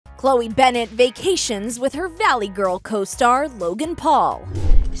Chloe Bennet vacations with her Valley Girl co-star Logan Paul.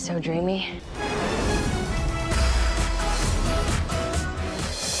 So dreamy.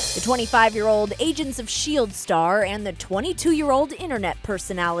 The 25-year-old Agents of S.H.I.E.L.D. star and the 22-year-old internet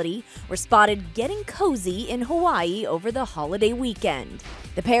personality were spotted getting cozy in Hawaii over the holiday weekend.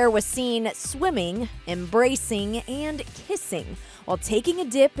 The pair was seen swimming, embracing, and kissing while taking a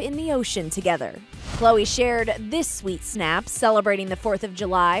dip in the ocean together. Chloe shared this sweet snap celebrating the 4th of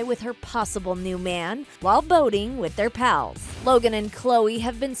July with her possible new man while boating with their pals. Logan and Chloe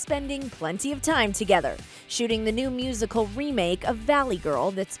have been spending plenty of time together, shooting the new musical remake of Valley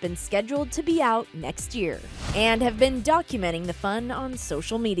Girl that's been scheduled to be out next year, and have been documenting the fun on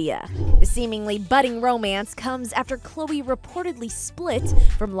social media. The seemingly budding romance comes after Chloe reportedly split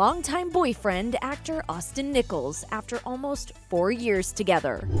from longtime boyfriend actor Nichols after almost 4 years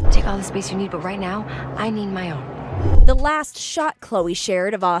together. Take all the space you need, but right now, I need my own. The last shot Chloe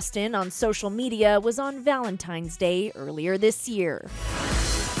shared of Austin on social media was on Valentine's Day earlier this year.